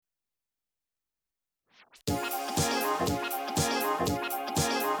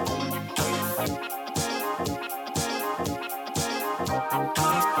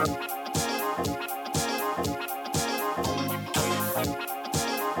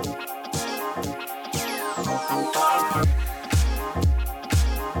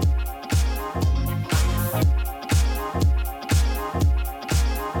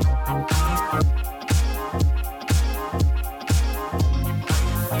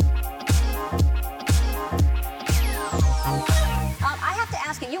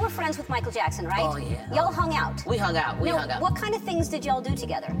Jackson, right? Oh, yeah. Y'all hung out. We hung out. What kind of things did y'all do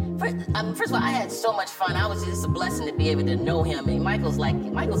together? First of all, I had so much fun. It's a blessing to be able to know him. And Michael's like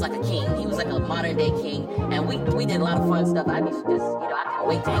a king. He was like a modern day king. And we did a lot of fun stuff. I used to just, I couldn't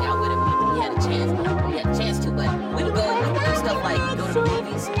wait to hang out with him. We had a chance to, but we would do stuff like go to the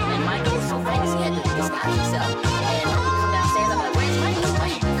movies. And Michael was so famous, he had to disguise himself. And he would come downstairs, I'm like, where's Michael?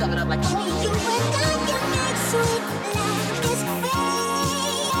 Like, he covered up like, you went on your next sweet life is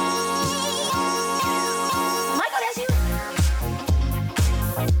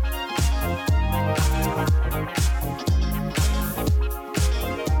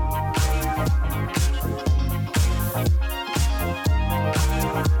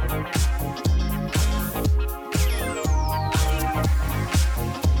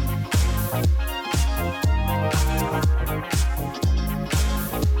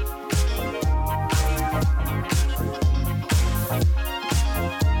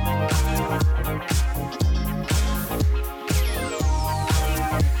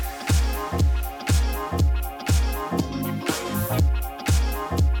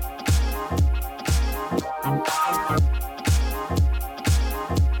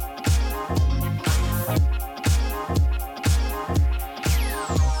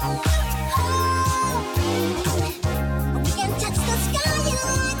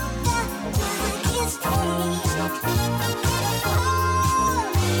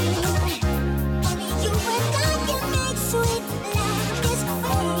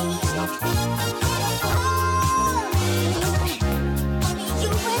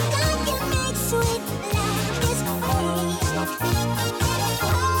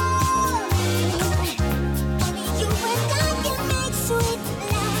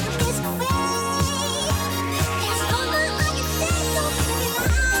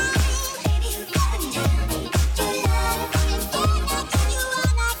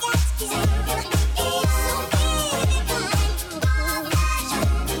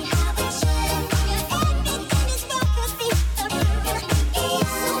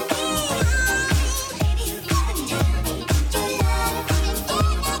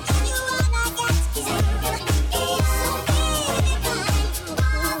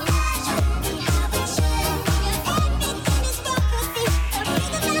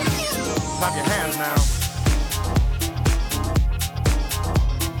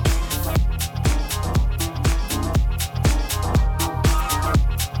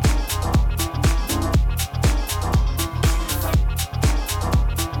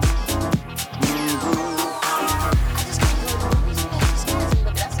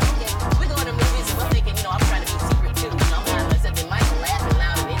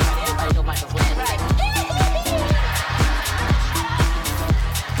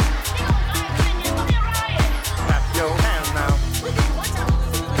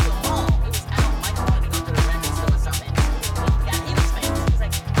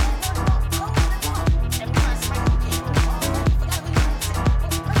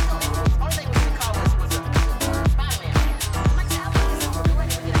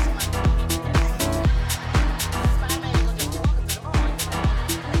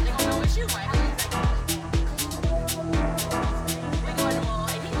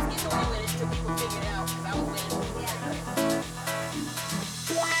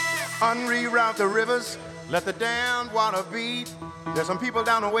Unreroute the rivers, let the damned water beat. There's some people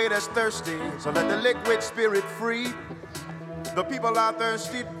down the way that's thirsty, so let the liquid spirit free. The people are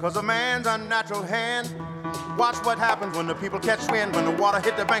thirsty because of man's unnatural hand. Watch what happens when the people catch wind, when the water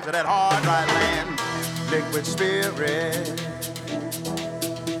hit the banks of that hard, dry land. Liquid spirit,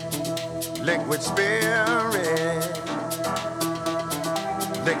 liquid spirit,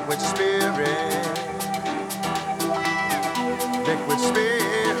 liquid spirit, liquid spirit.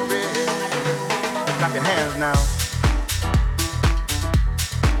 Clap your hands now.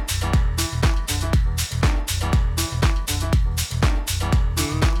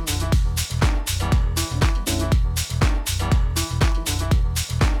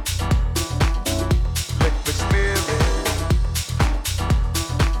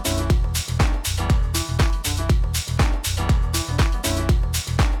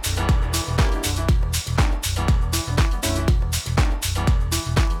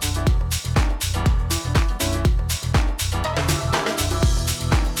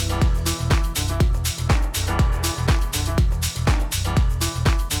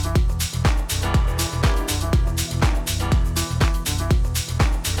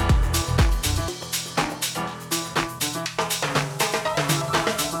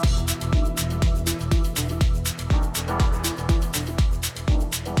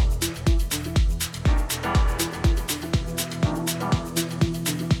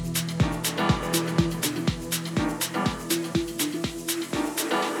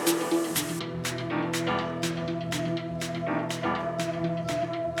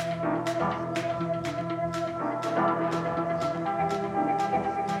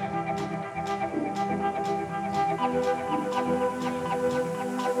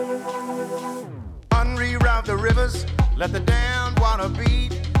 Let the damned water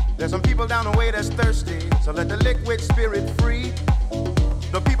beat. There's some people down the way that's thirsty, so let the liquid spirit free.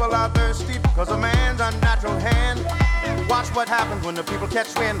 The people are thirsty because of man's unnatural hand. Watch what happens when the people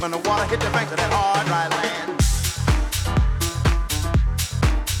catch wind, when the water hit the banks of that hard, dry land.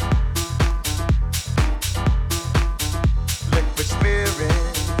 Liquid spirit.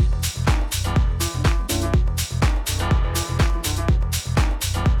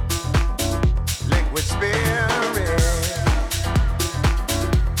 Liquid spirit.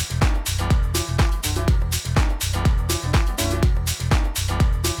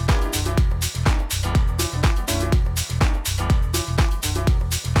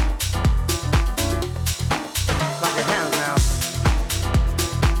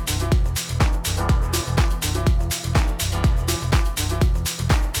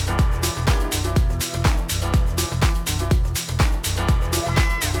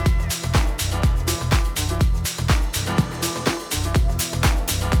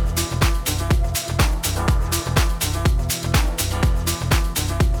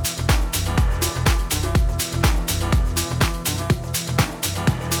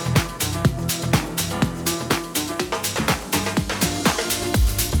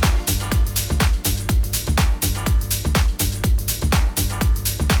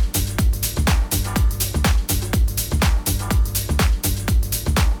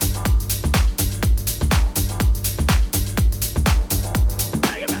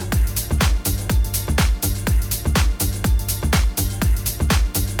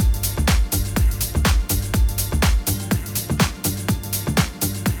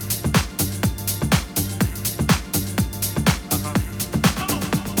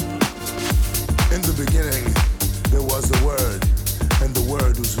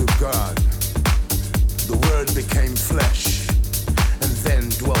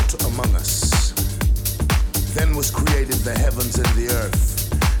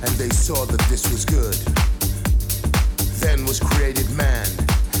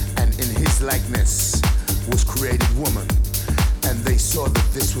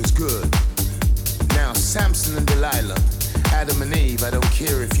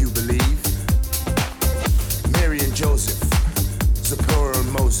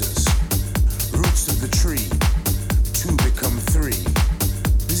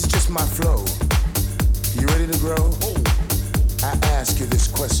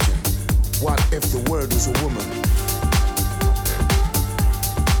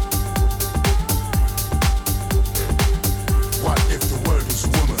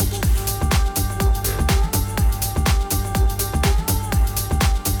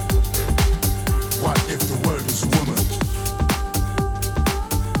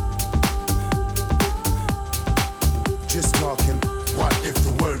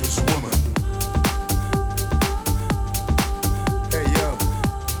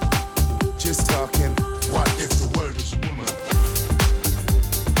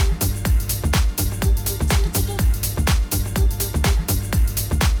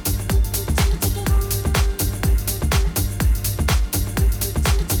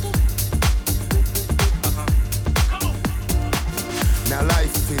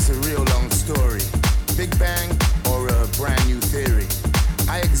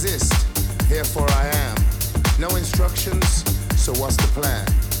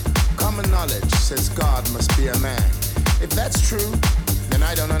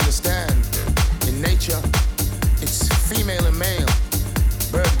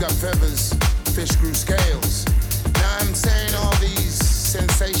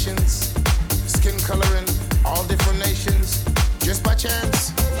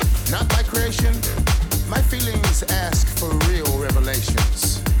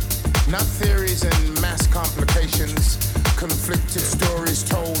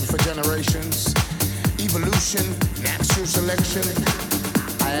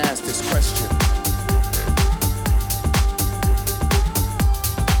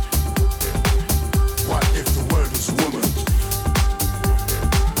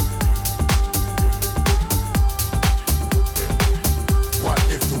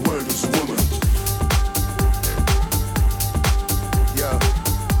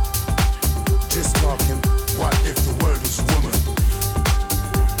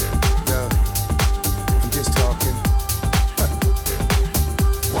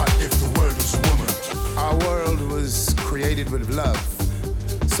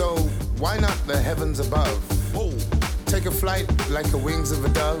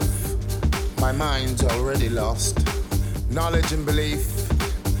 Knowledge and belief,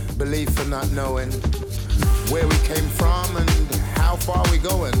 belief and not knowing where we came from and how far we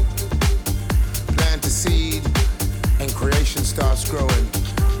going. Plant a seed and creation starts growing.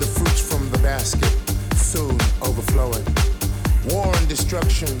 The fruits from the basket soon overflowing. War and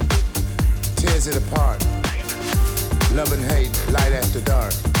destruction tears it apart. Love and hate, light after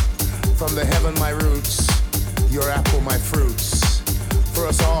dark. From the heaven my roots, your apple my fruits. For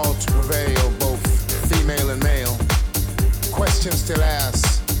us all to prevail, both female and male. Questions still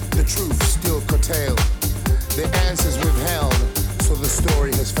asked, the truth still curtailed. The answers withheld, so the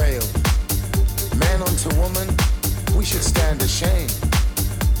story has failed. Man unto woman, we should stand ashamed.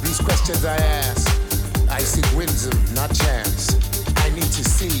 These questions I ask, I seek wisdom, not chance. I need to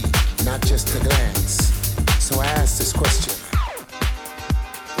see, not just a glance. So I ask this question.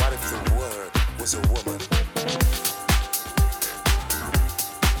 What if the word was a woman?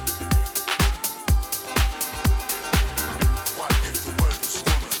 What if the word was a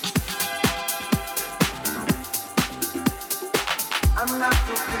woman? I'm not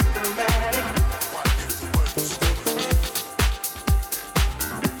so systematic. What if the word was a woman?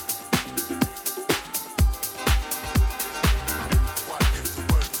 What if the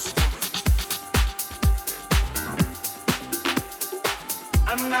word was a woman?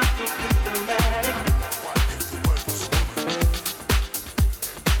 I'm not so systematic. What if the word was a woman?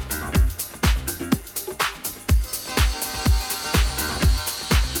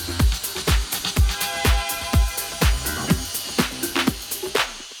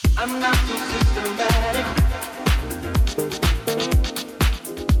 I'm not so systematic.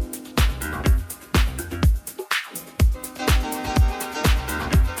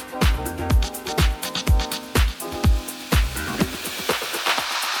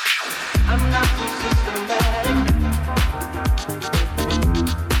 I'm not so systematic.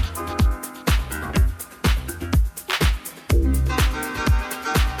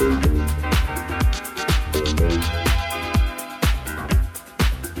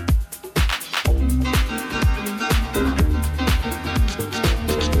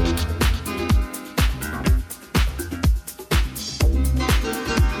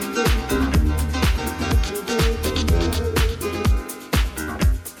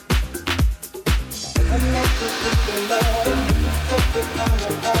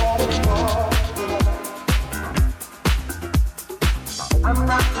 I'm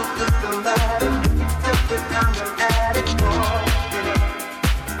not so systematic. It's just that I'm an addict for it.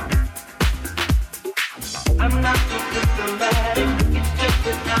 I'm not so systematic. It's just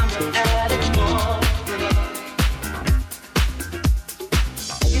that I'm an addict for it.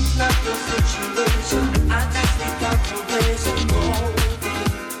 It's not the situation. I just need consolation for it.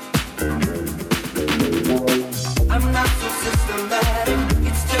 I'm not so systematic.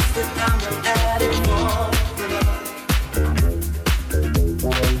 It's just that I'm an addict for it.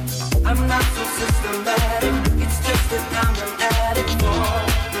 I'm not so systematic. It's just that I'm an addict for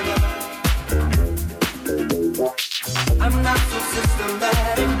it. I'm not so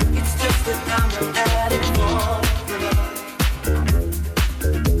systematic. It's just that I'm an addict for it.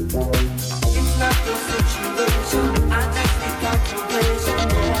 It's not the situation. I just need consolation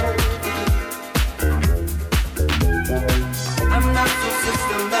for it. I'm not so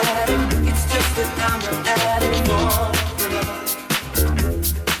systematic. It's just that I'm an addict for it.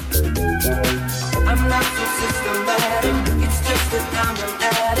 I'm not so systematic. It's just that I'm an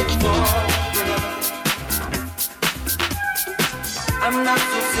addict for it. I'm not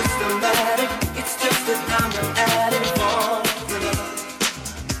so systematic. It's just that I'm an addict for it.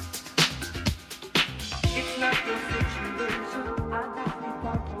 It's not the situation. I just need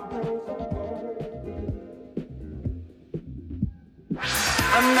consolation.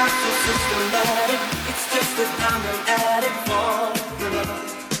 I'm not so systematic. It's just that I'm an addict for it.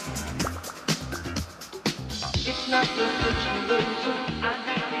 It's not the situation. I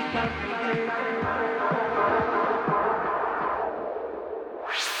just need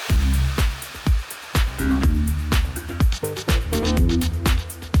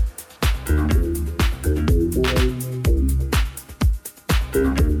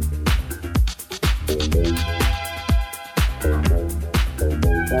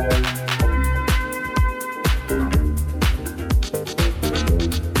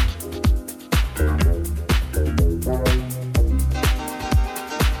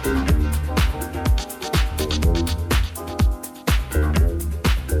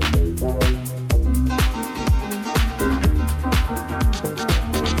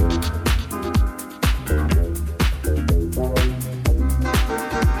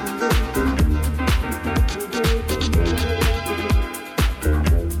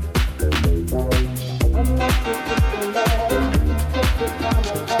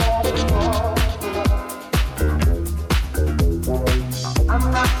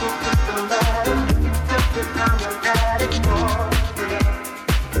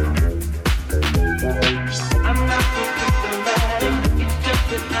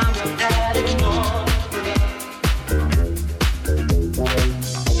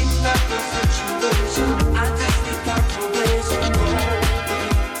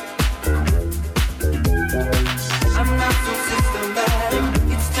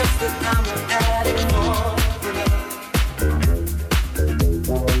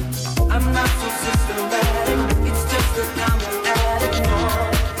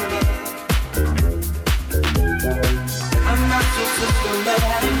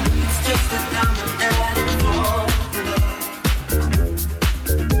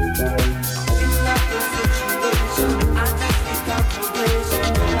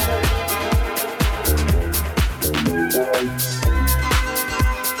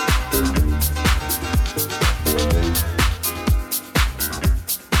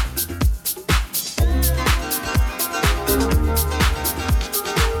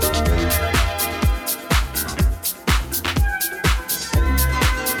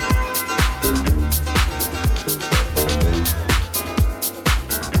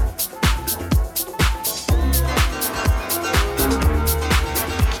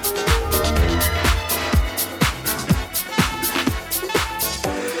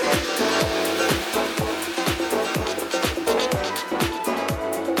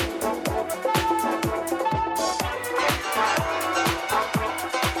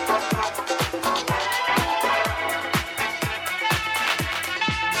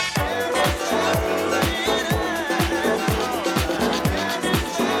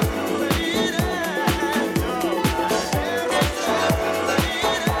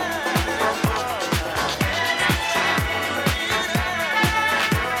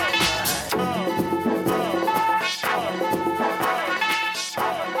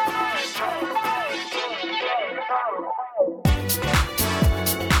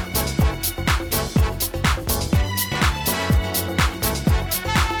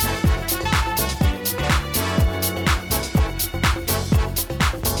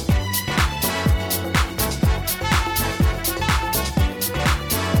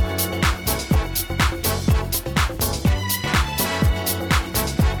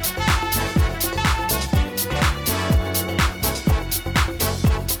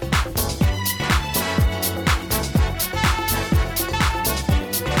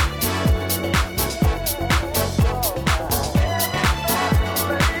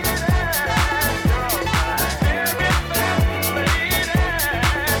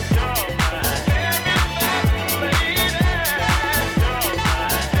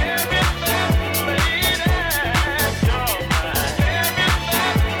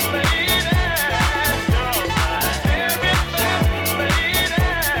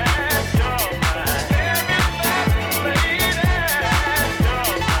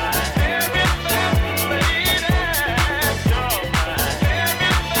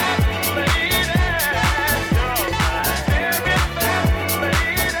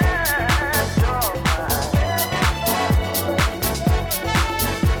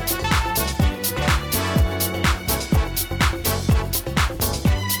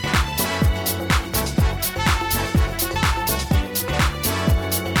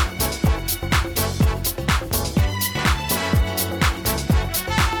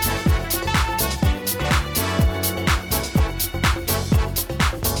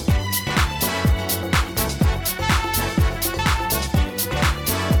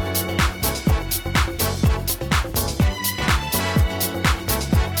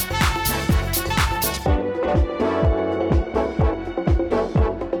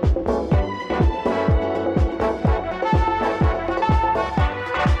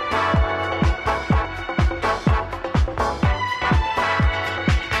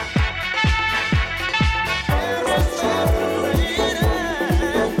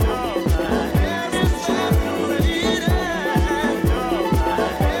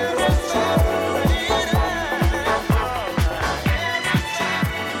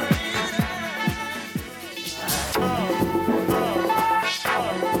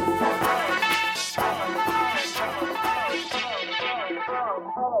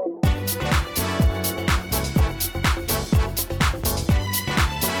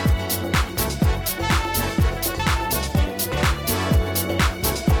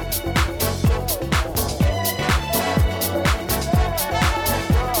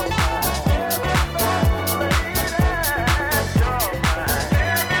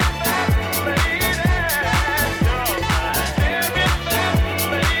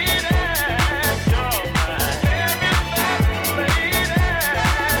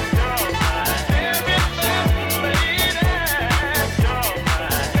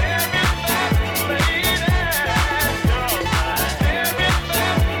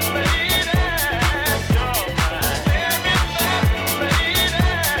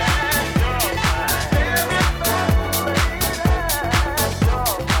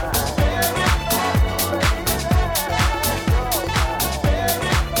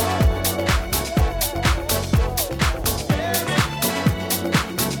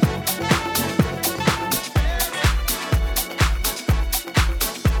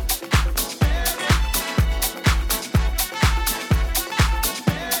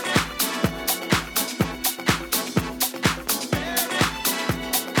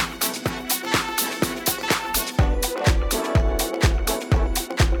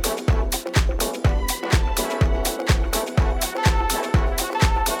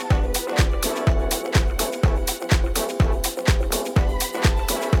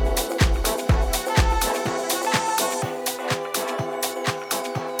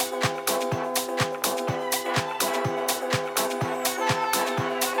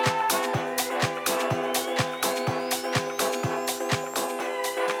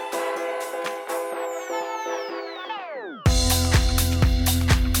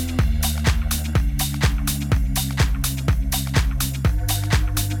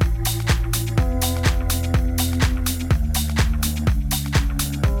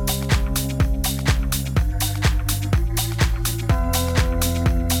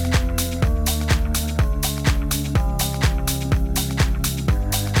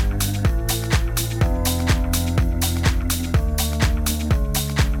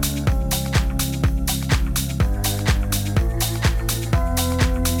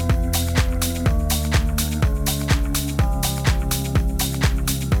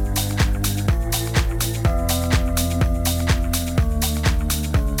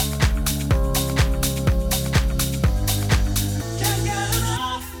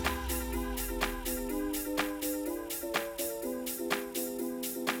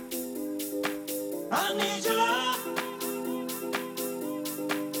need your love.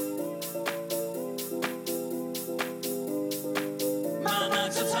 My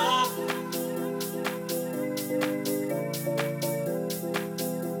nights are tough.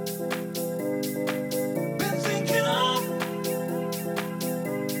 Been thinking of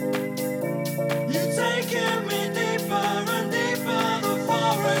you taking me deeper and deeper, the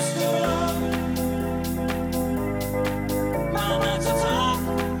forest of love. My nights are tough.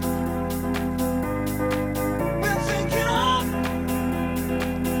 Been thinking of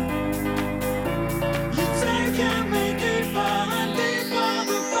you taking me deeper and deeper,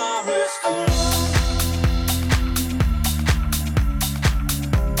 the forest of love.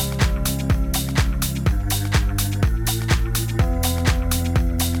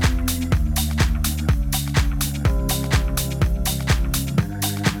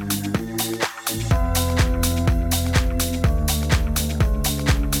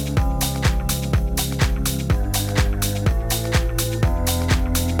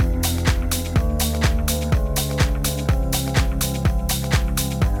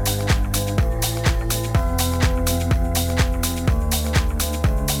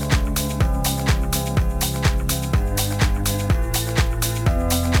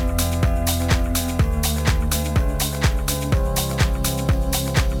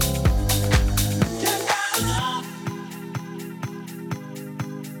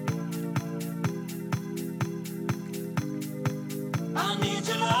 I need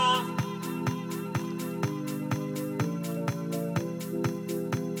your love.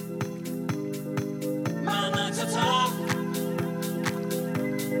 My nights are tough.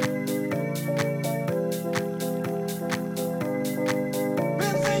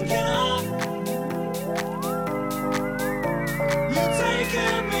 Been thinking of you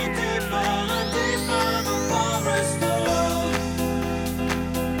taking me deeper and deeper, the forest of love.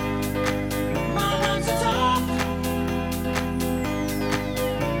 My nights are tough.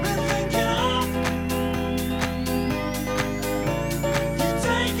 Been thinking of you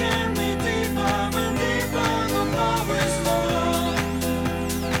taking me deeper and deeper, the forest of love.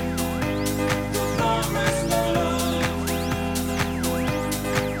 The forest of love.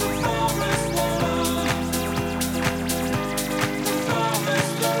 The forest of love. The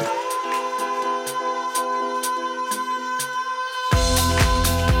forest of love.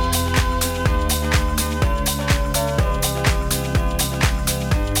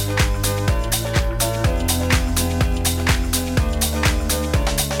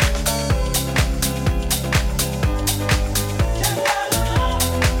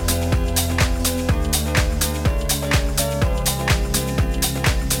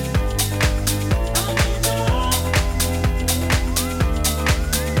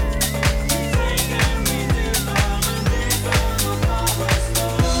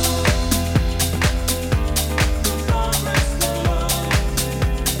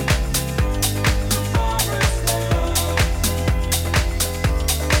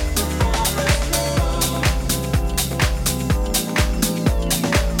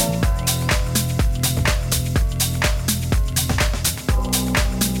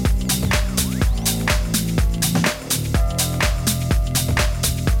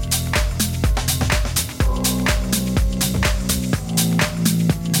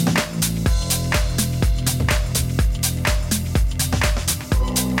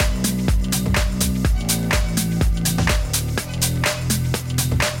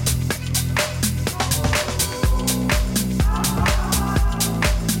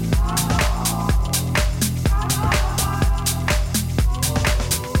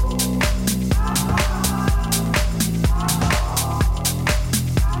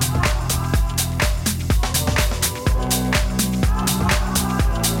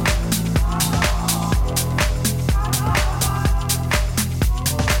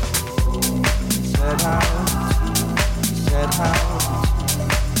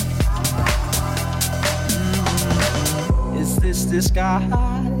 Is this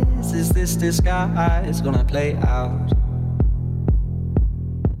disguise? Is this disguise gonna play out?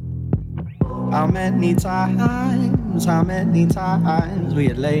 How many times we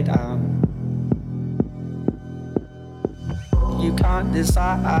had laid out? You can't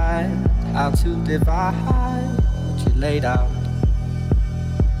decide how to divide what you laid out.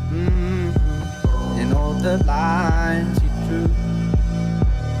 In all the lines you drew,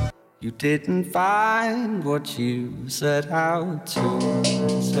 you didn't find what you set out to,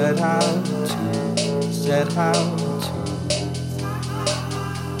 set out to, set out to,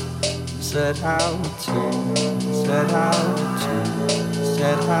 set out to, set out to,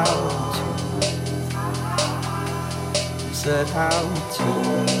 set out to, said how to,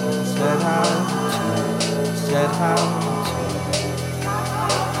 said how to, said how to,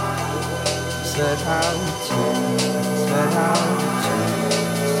 said how to, said how to,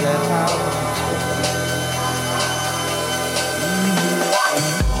 said how to.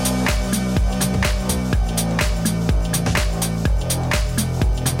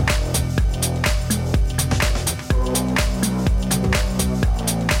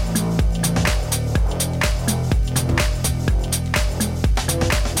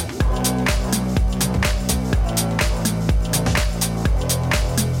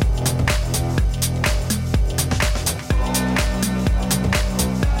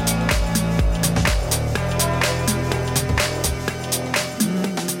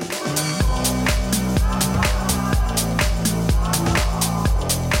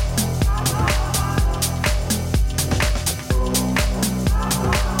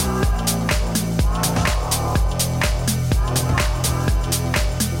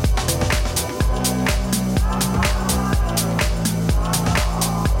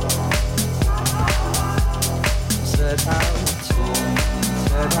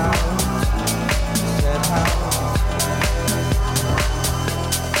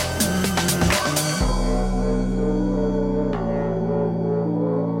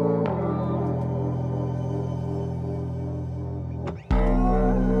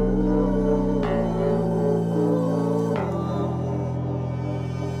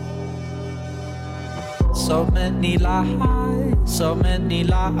 So many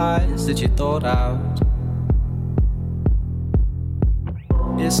lies that you thought out.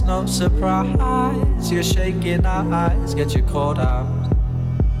 It's no surprise your shaking eyes get you caught out.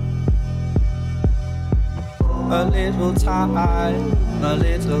 A little time,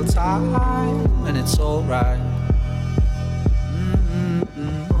 and it's alright.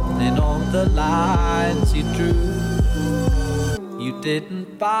 In all the lines you drew, you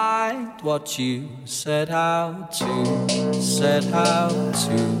didn't bite what you said how to, said how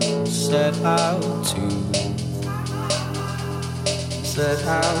to, said how to, said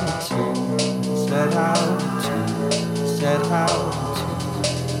how to, said how to, said how to,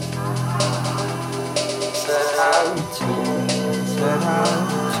 said how to, said how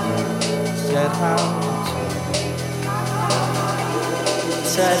to, said how to,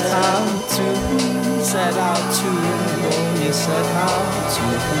 said how to, said how to, you said how to.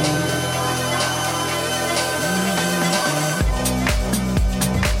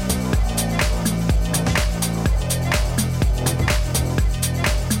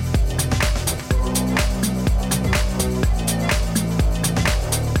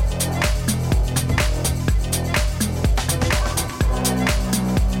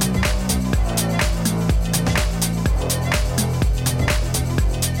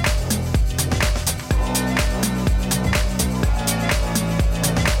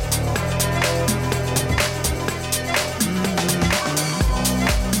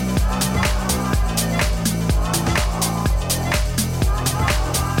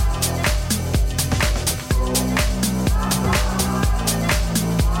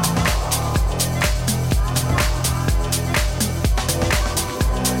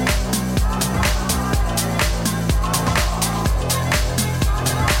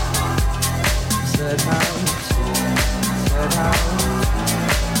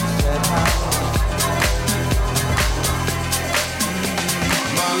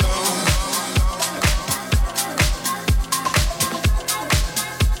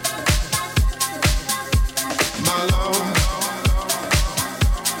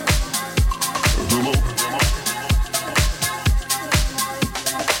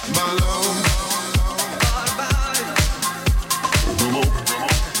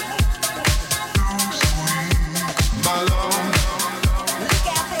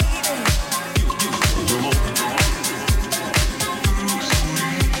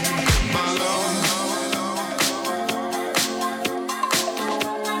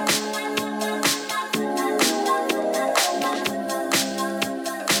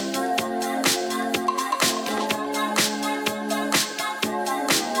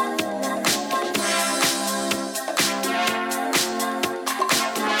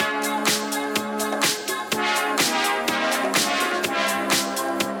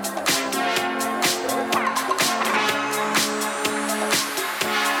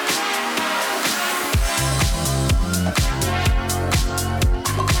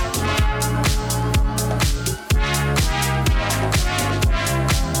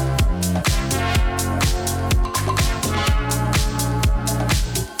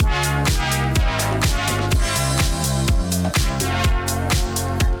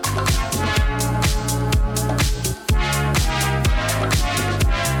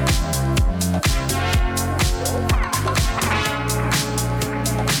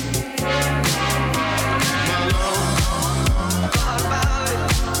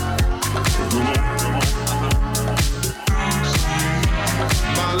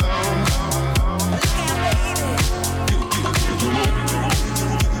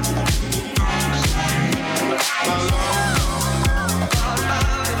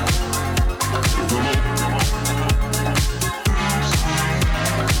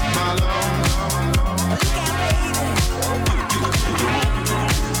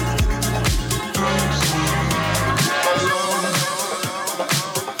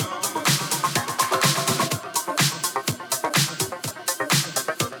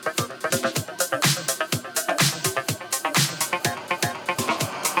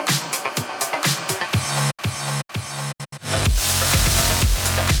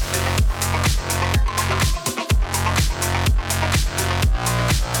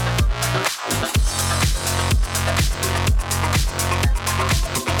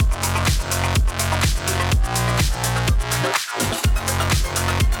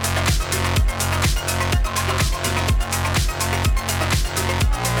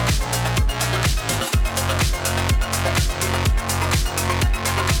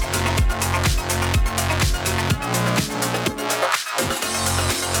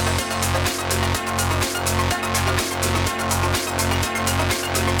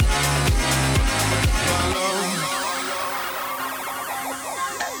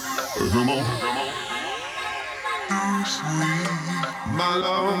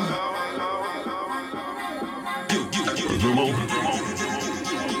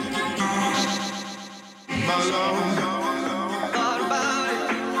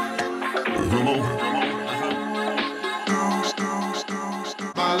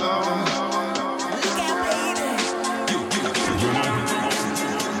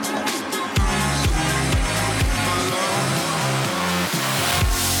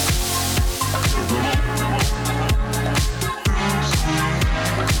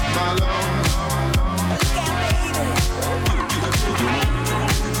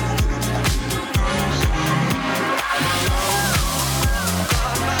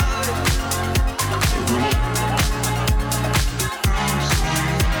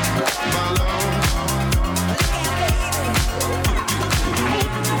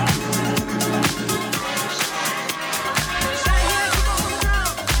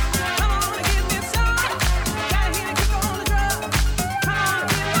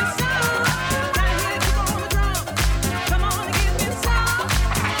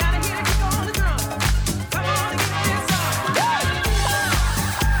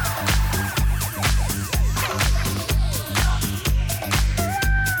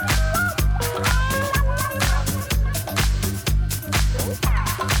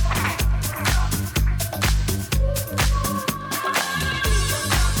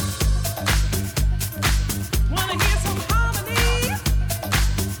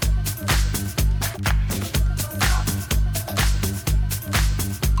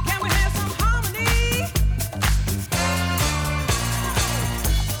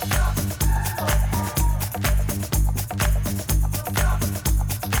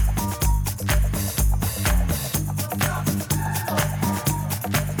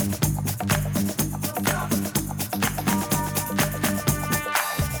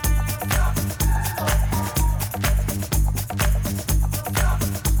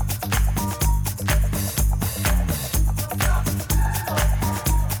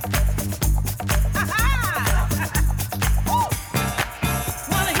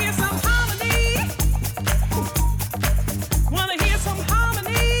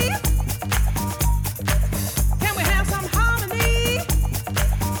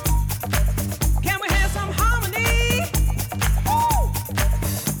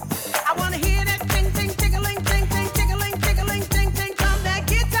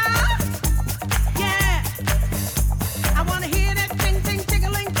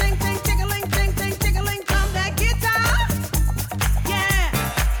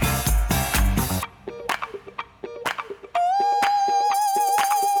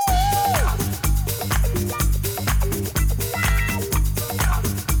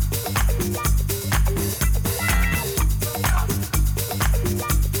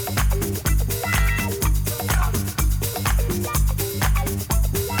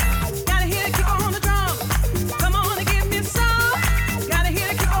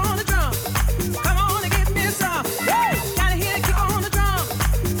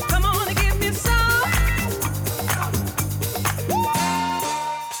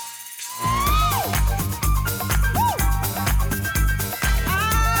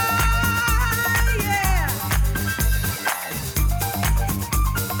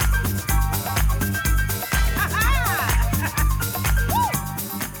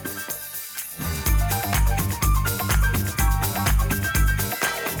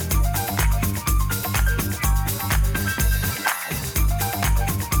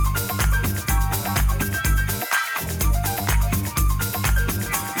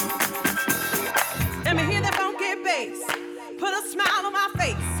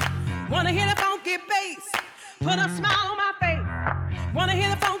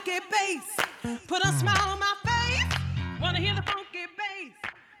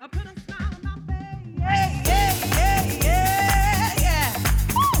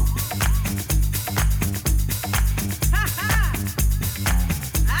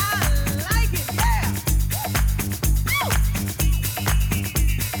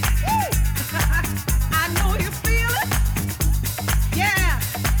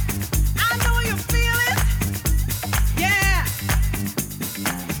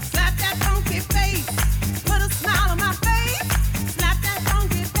 Put a smile on my face, slap that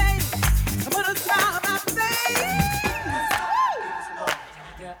funky bass.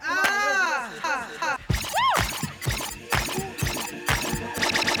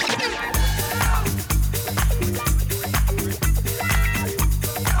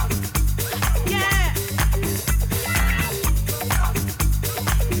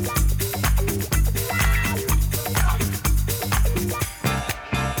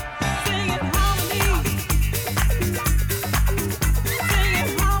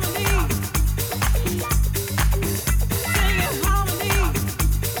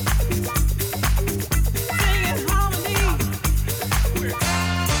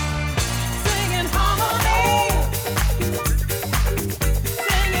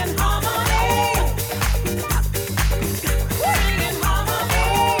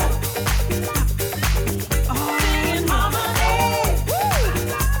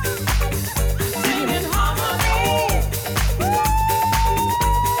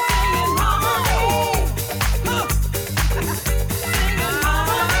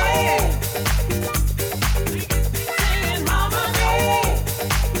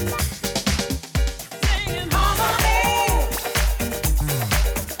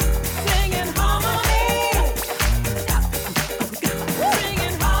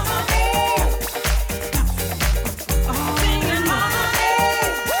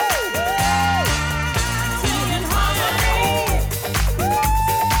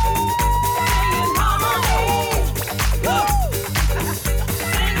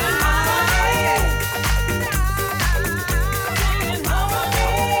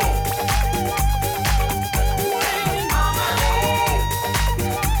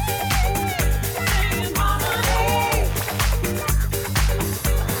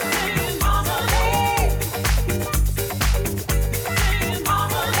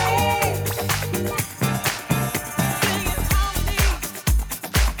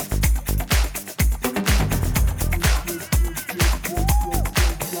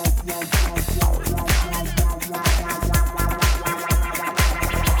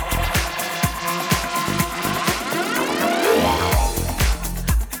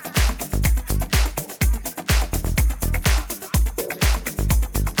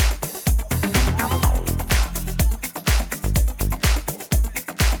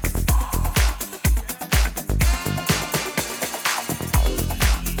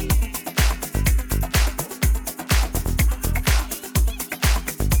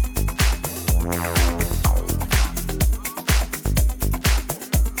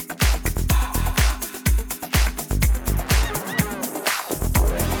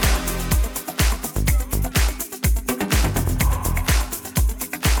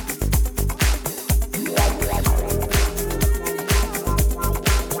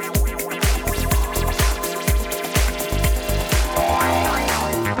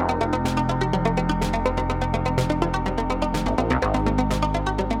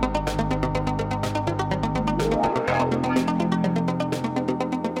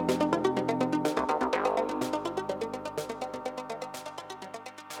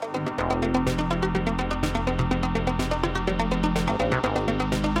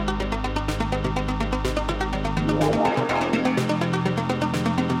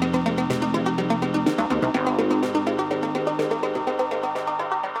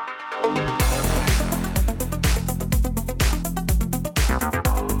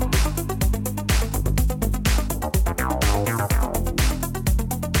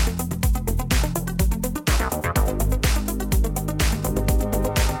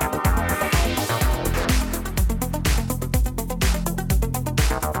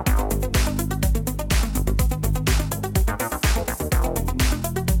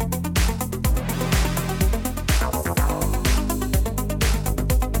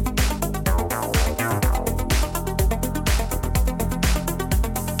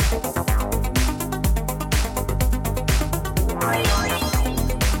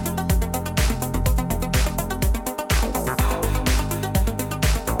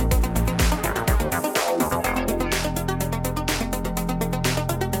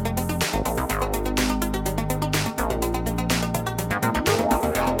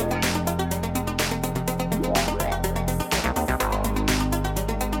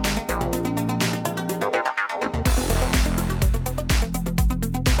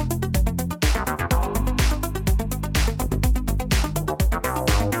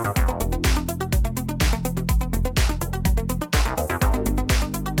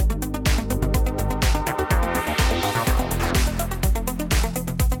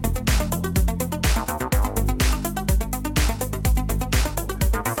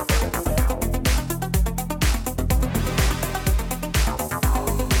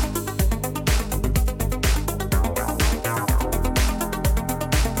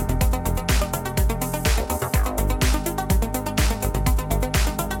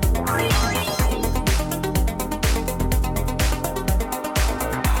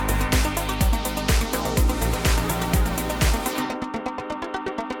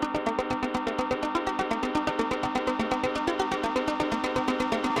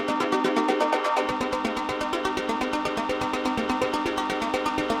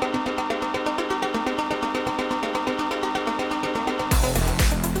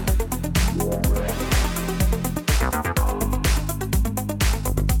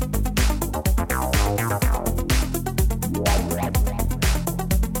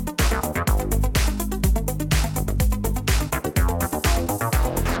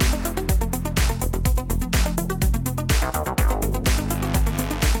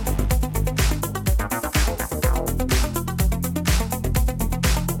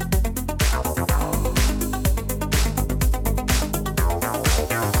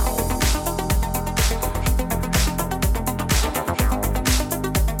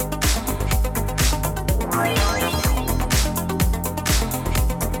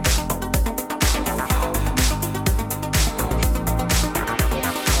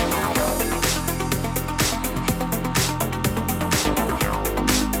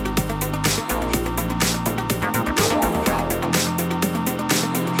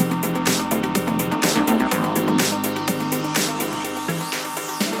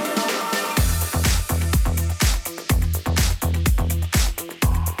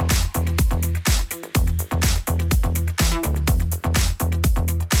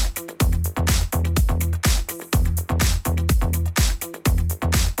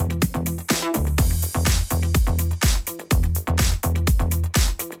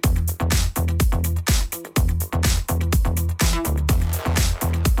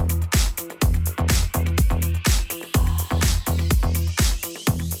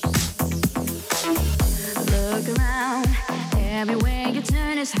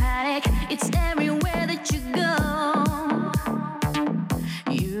 is headache. It's everywhere that you go.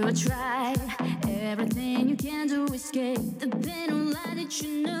 You try everything you can to escape the pain of life that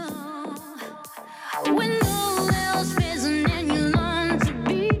you know. When all else isn't and you learn to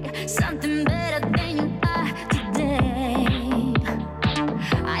be something better than you are today.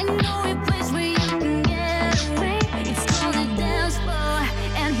 I know a place where you can get away. It's called the dance floor,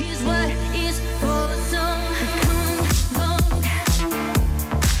 and here's what it's for. So come on,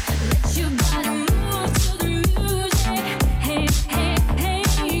 let your body move to the music. Hey, hey,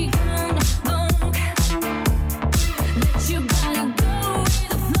 hey, come on, let your body go with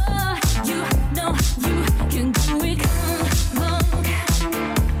the flow. You know you can do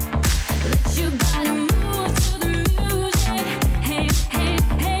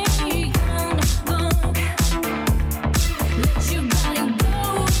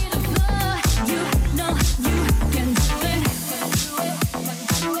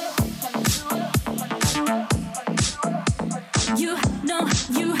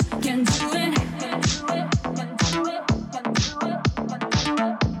you can do it.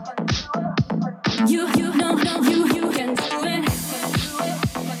 You know you can do it.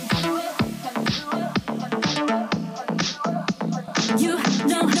 You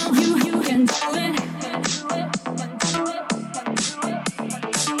know you can do it.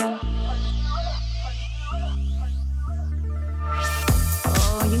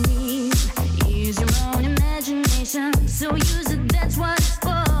 All you need is your own imagination, so use it, that's what it's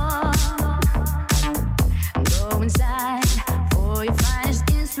for. Go inside for your finest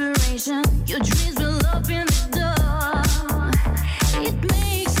inspiration. Your dreams will open the door. It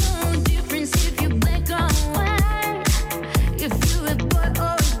makes no difference if you're black or white, if you're a boy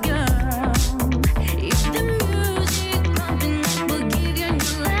or a girl. If the music pumping will give you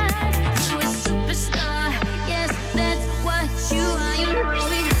new life, you're a superstar. Yes, that's what you are. You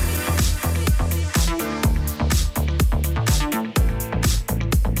know it.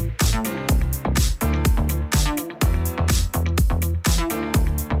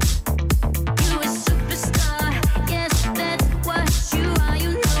 You're a superstar. Yes, that's what you are.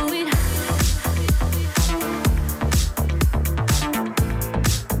 You know it.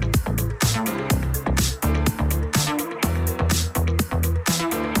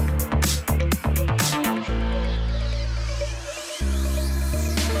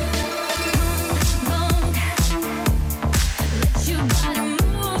 Let your body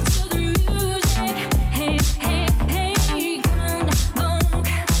move to the music. Hey, hey, hey, come on.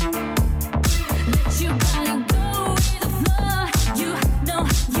 Let your body go with the flow. You know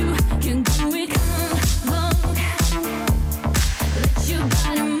you can do it. Come on. Let your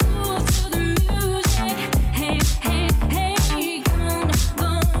body move to the music. Hey, hey, hey, come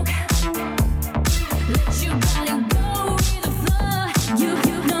on. Let your body go with the flow. You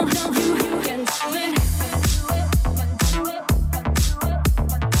know you can do it.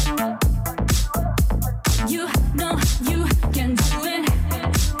 You know you can do it.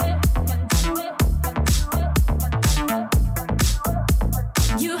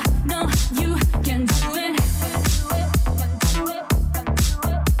 You know you can do it.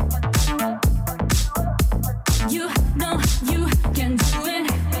 You know you can do it.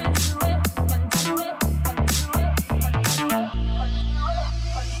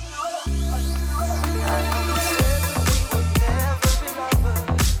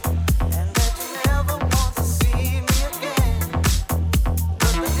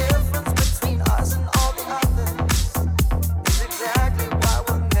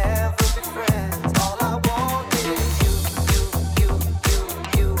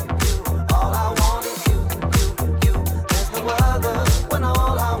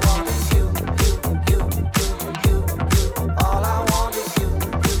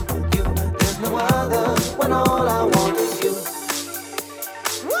 When all I want is you.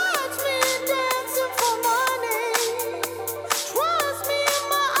 Watch me dancing for money. Trust me,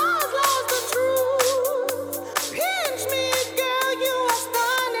 my eyes lost the truth. Pinch me, girl, you are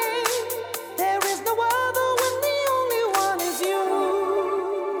stunning. There is no other when the only one is you.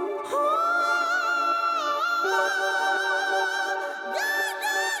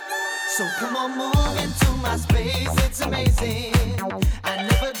 So come on, move into my space, it's amazing. I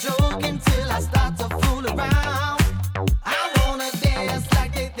never joke until I start to fool around. I wanna dance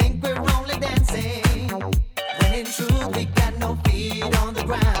like they think we're only dancing, when in truth we got no feet on the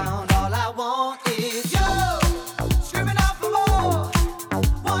ground. All I want is you, screaming out for more.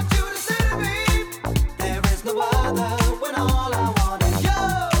 Want you to say to me, there is no other when all I want is you,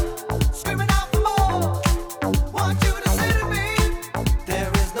 screaming out for more. Want you to say to me,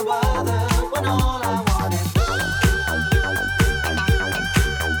 there is no other when all I want is you.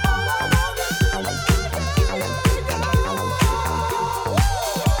 All I want is you.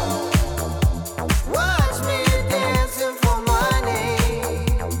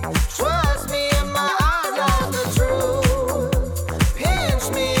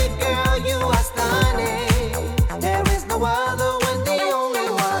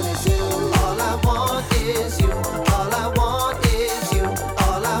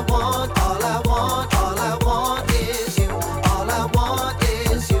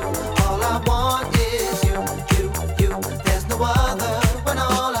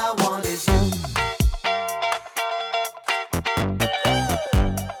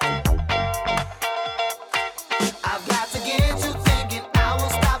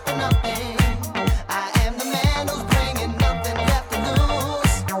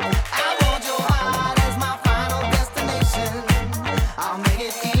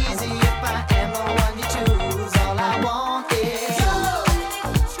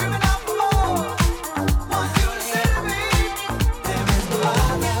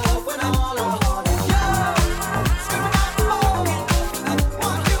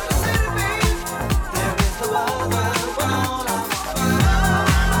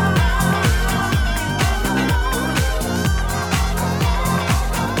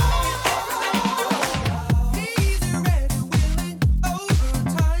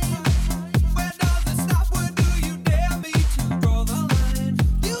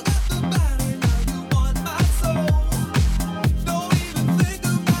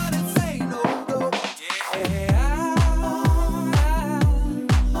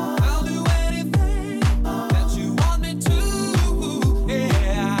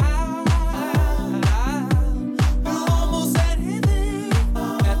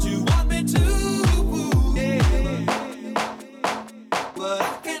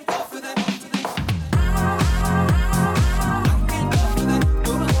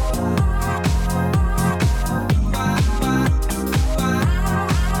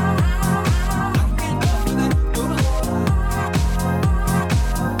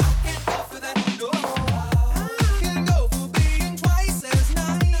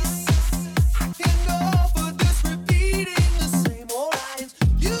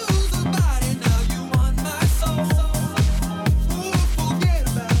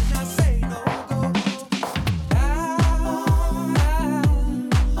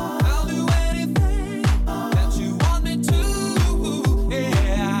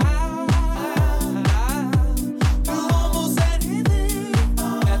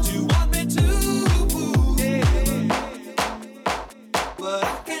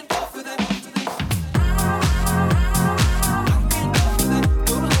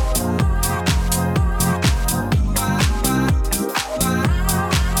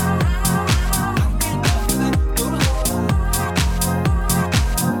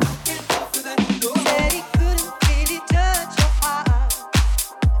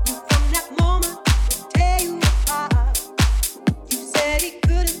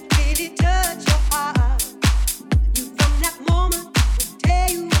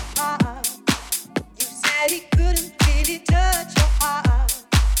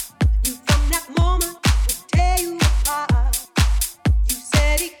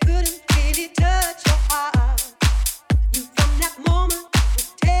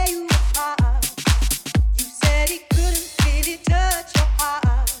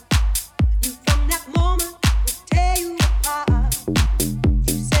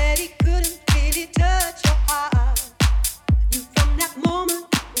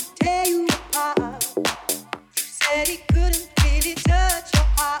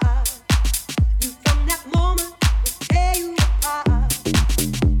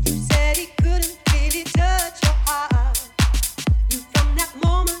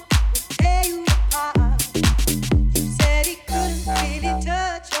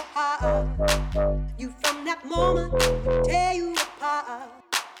 that moment tear you apart.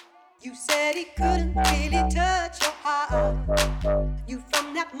 You said he couldn't really touch your heart. You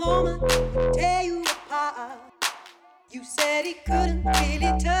from that moment tear you apart. You said he couldn't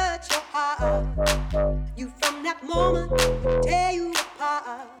really touch your heart. You from that moment tear you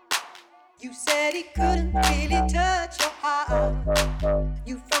apart. You said he couldn't really touch your heart.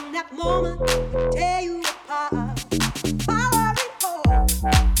 You from that moment tear you apart. Power report,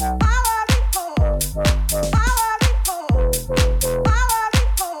 power report, power report, power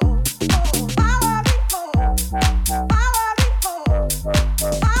report, power report, power report,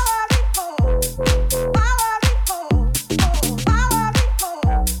 power report, power report, power report,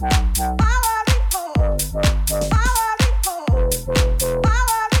 power report, power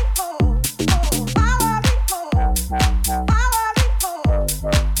report,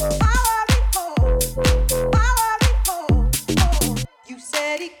 power You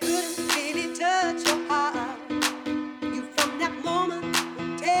said he couldn't really touch your heart. You from that moment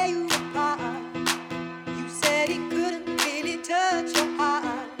will tear you apart. You said he couldn't really touch your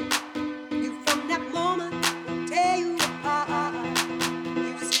heart. You from that moment will tear you apart.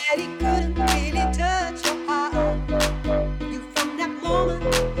 You said he couldn't really touch your heart. You from that moment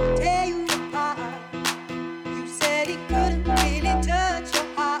will tear you apart. You said he couldn't really touch your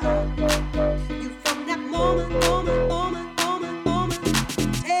heart. You from that moment,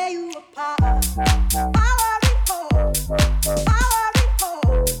 tear you apart. Power report, power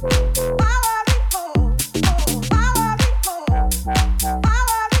report, power report, power report,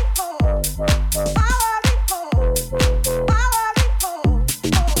 power report, power report, power report, power report, power report,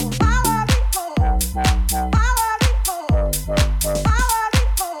 power report,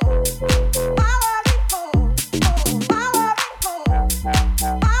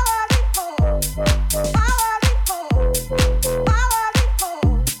 power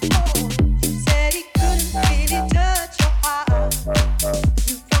You said he couldn't really touch your heart.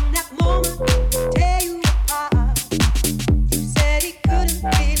 You from that moment tear you apart. You said he couldn't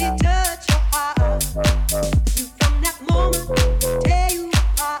really touch your heart. You from that moment tear you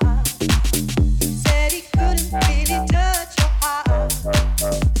apart. You said he couldn't really touch your heart.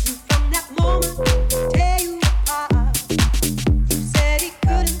 You from that moment tear you apart. You said he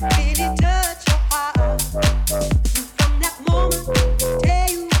couldn't really touch your heart. You from that moment tear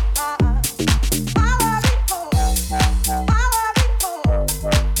you apart. Power report, power report,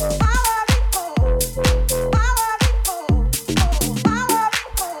 power report, power report, power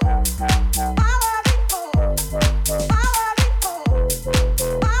report, power report,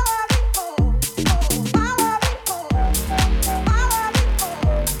 power report, power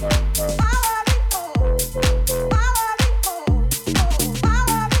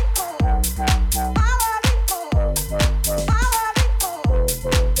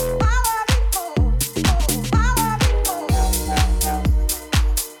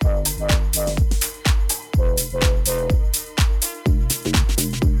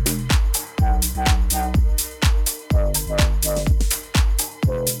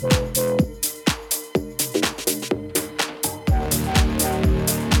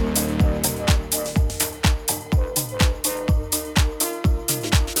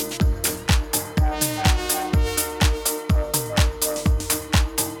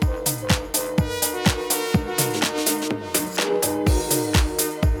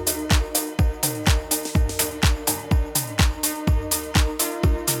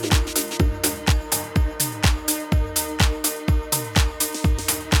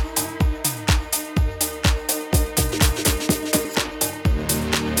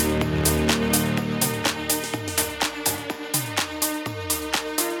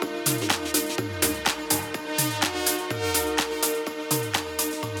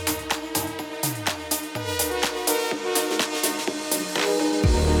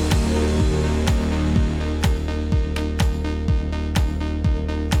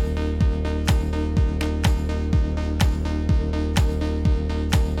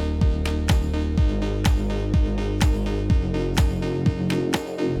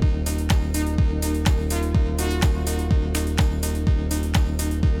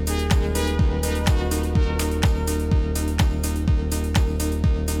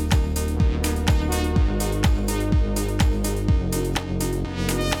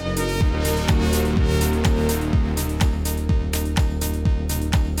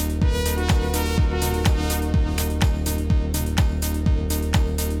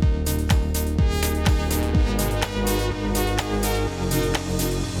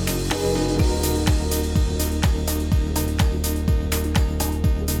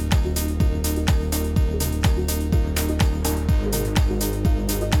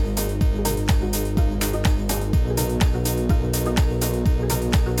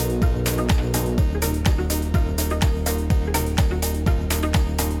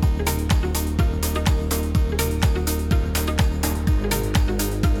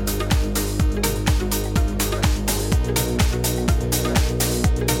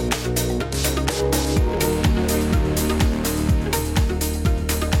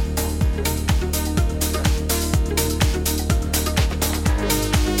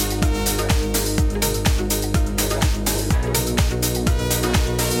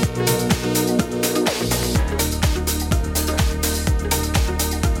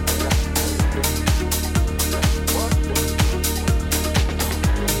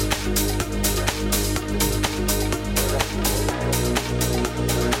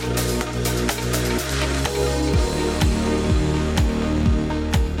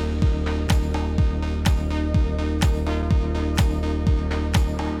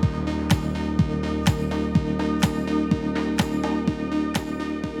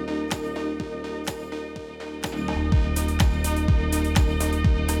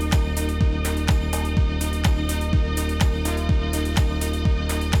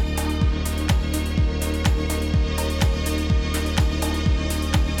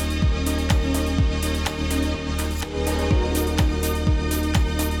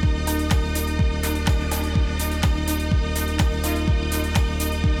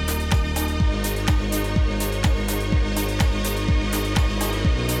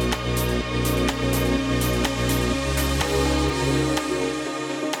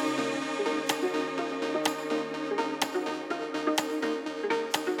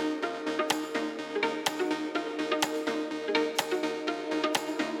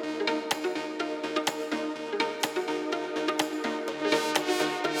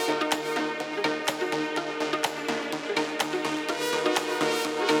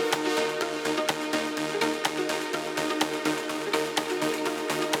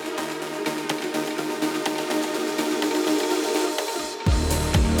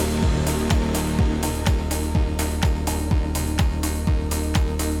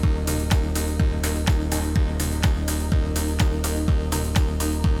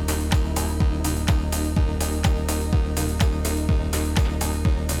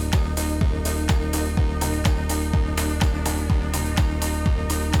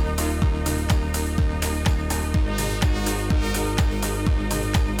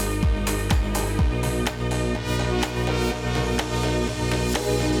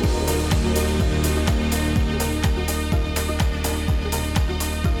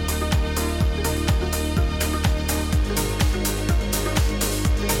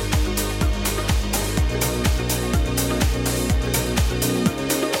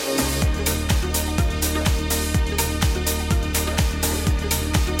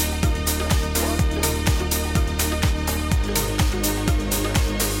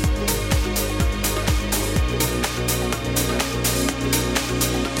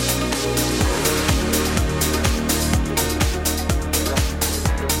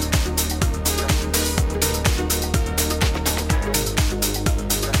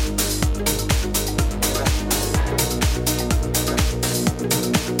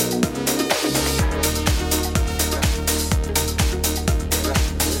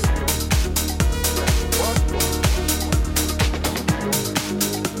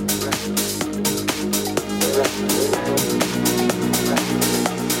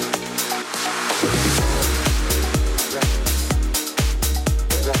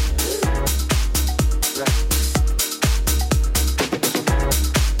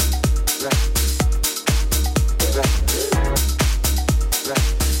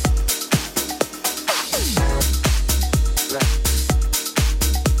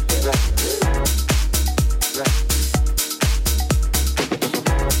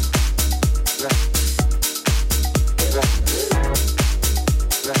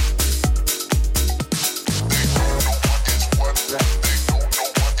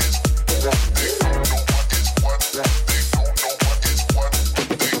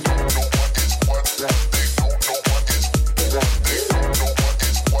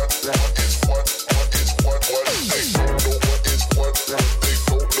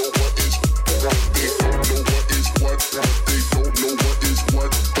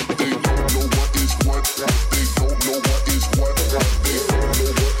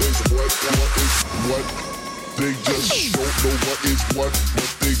what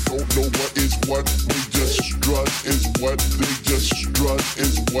they don't know what is what. They just strut is what they just strut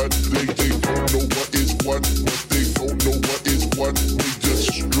is what they don't know what is what they don't know what is what. They just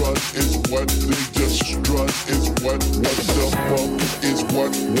strut is what they just strut is what the fuck is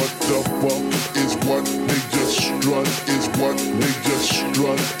what the fuck is what they just strut is what they just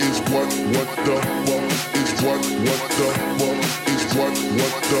strut is what the fuck is what the fuck is what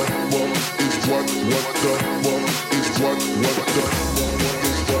the fuck is what the fuck is what the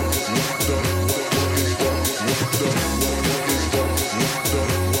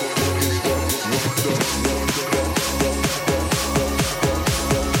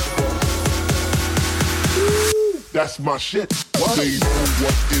That's my shit. What? They know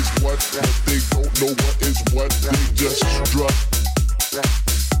what is what they don't know what is what. They just strut.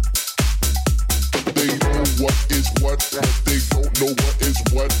 They know what is what they don't know what is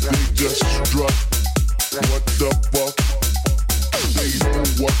what. They just strut. What the fuck? They know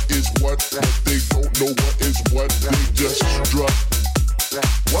what is what they don't know what is what. They just strut.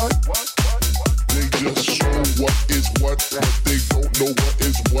 What? They just show what is what they don't know what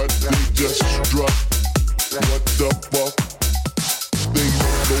is what. They just strut. What the fuck? They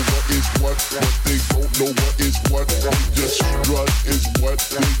don't know what is what they don't know what is what. They just strut is what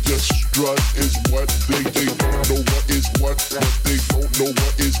they just strut is what they don't know what is what they don't know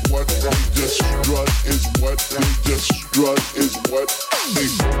what is what. They just strut is what they just strut is what they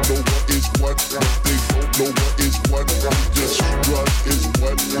don't know what is what they don't know what is what. They just strut is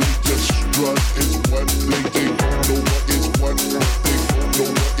what they just strut is what they don't know what is what they don't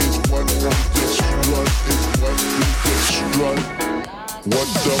know what is what. They just strut is what they just strut. What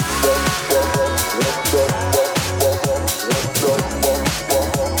the fuck? What the fuck?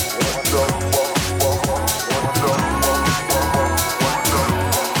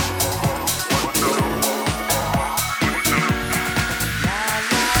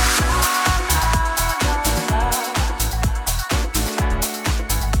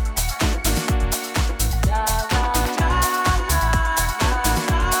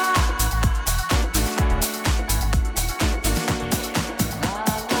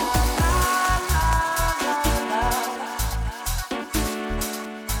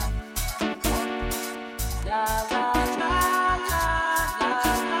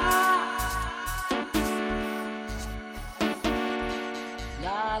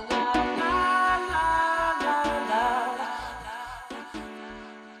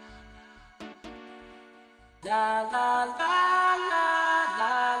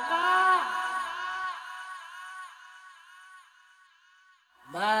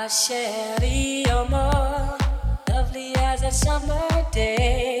 My chérie, you're more lovely as a summer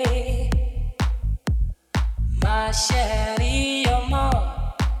day. My chérie, you're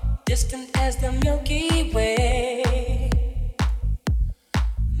more distant as the Milky Way.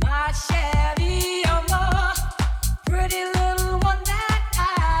 My chérie, you're more pretty little one that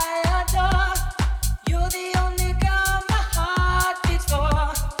I adore. You're the only girl my heart beats for.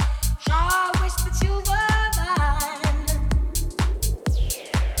 I wish that you were mine.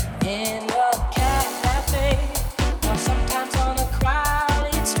 In a cafe, or sometimes on a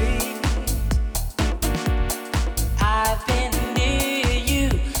crowded street. I've been near you,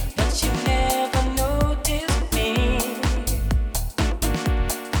 but you never noticed me.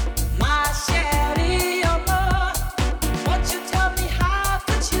 My chérie, you're more. Won't you tell me how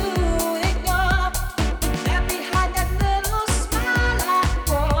could you ignore that behind that little smile I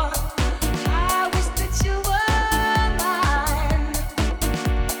wore? I wish that you were mine.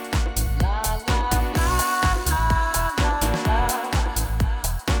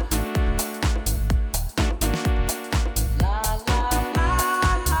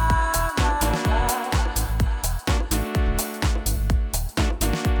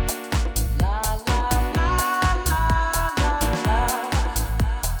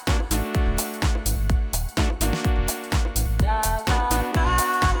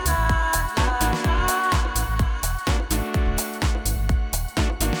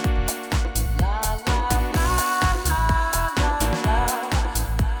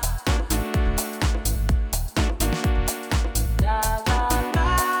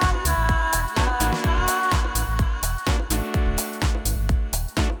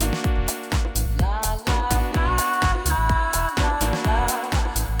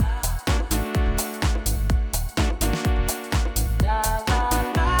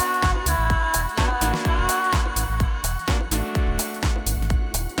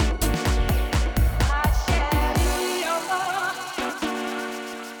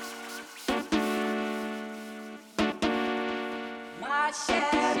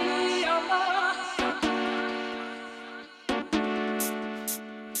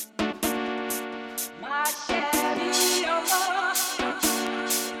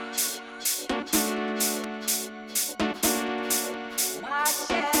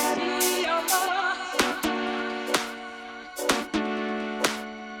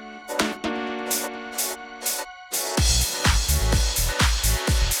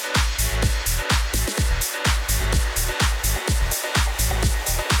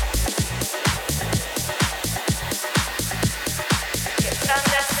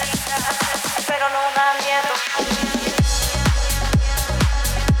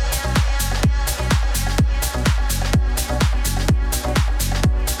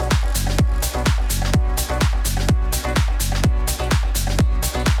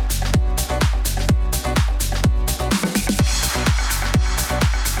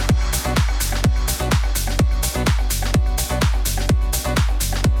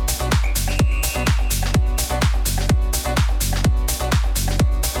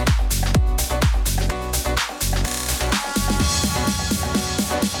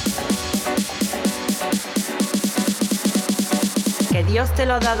 Dios te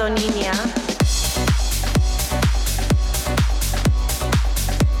lo ha dado, niña.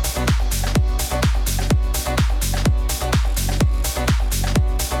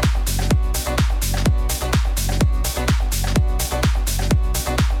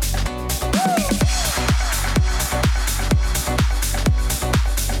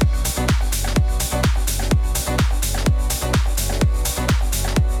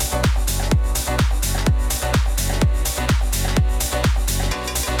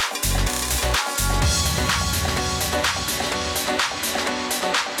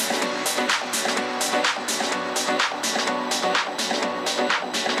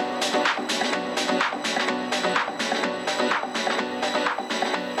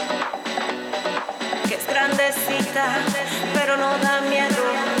 Pero no da miedo.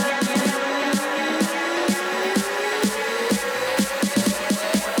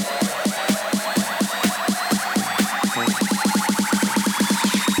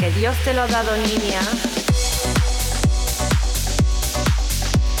 Que Dios te lo ha dado, niña.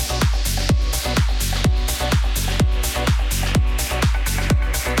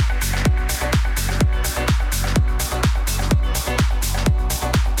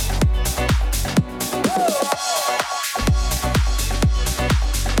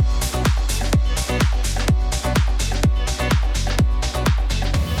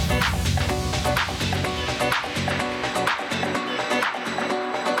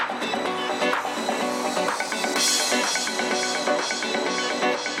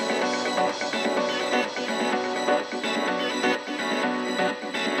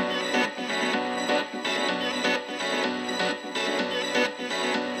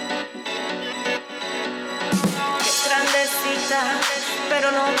 Pero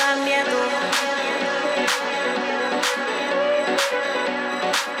no da miedo.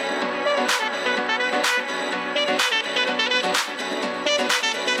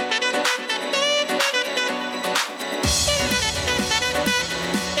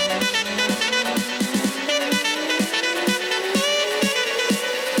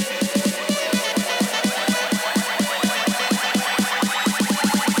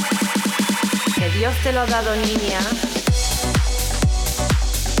 Que Dios te lo ha dado, niña.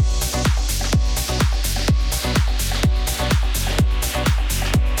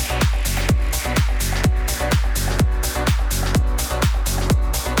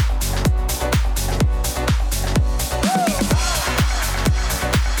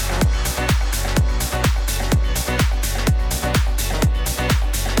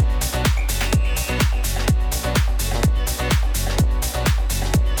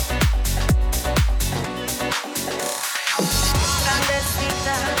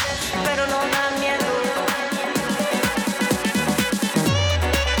 Pero no da miedo.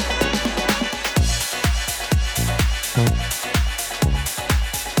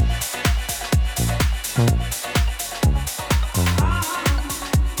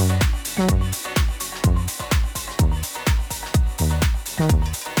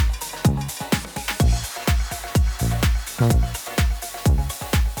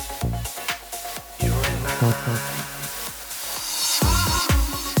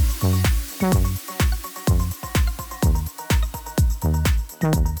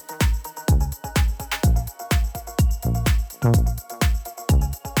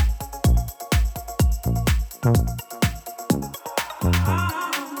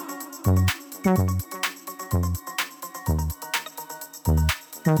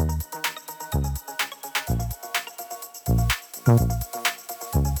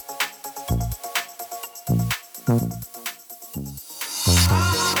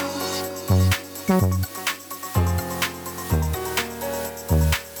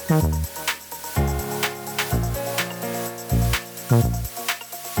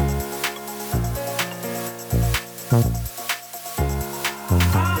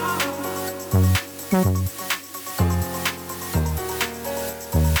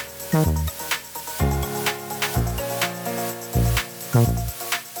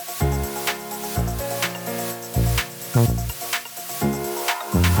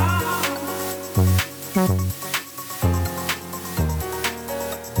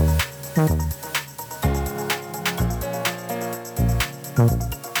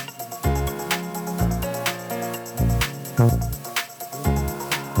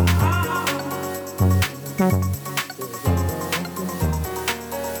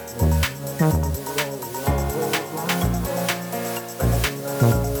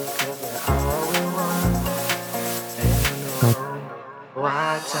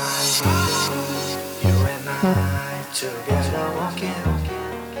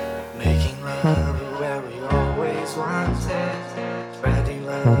 Making love where we always wanted,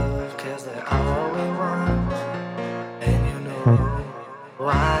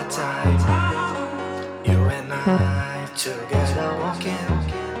 What time? You and I together walking,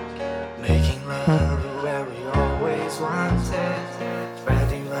 making love where we always wanted,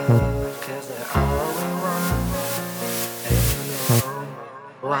 spreading love 'cause they're all we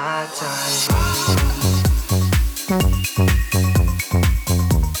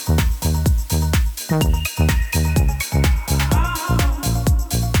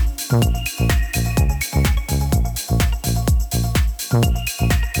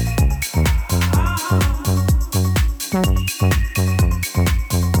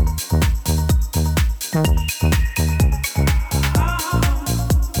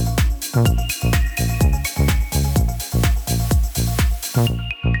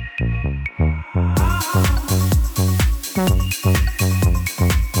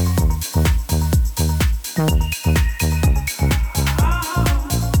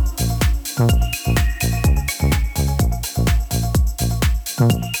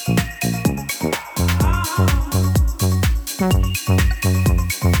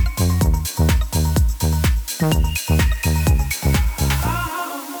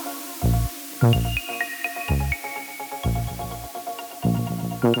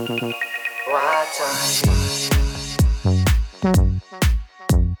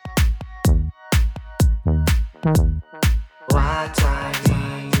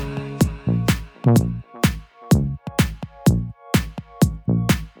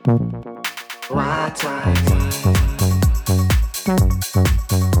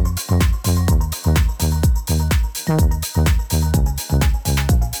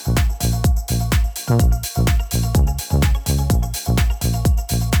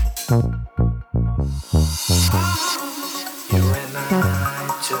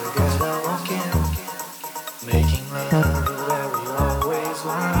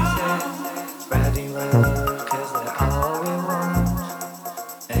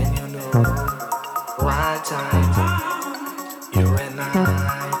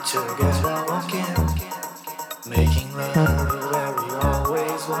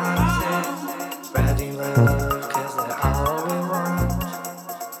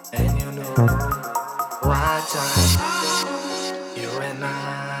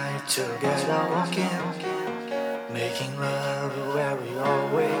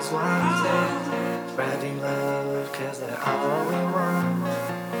want.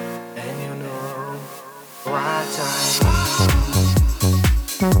 And you know what time?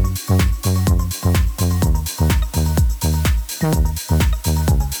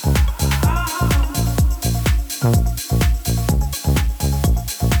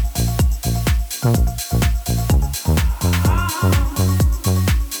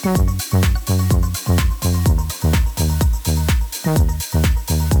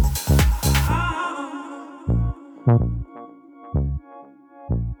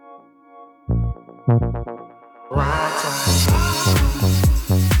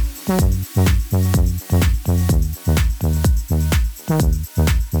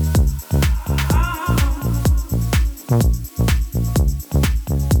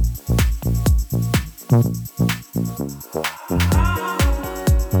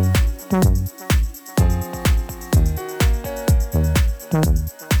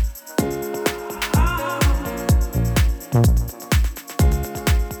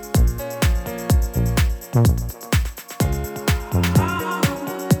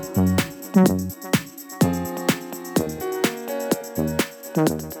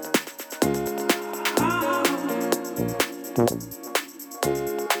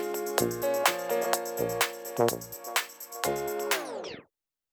 Thank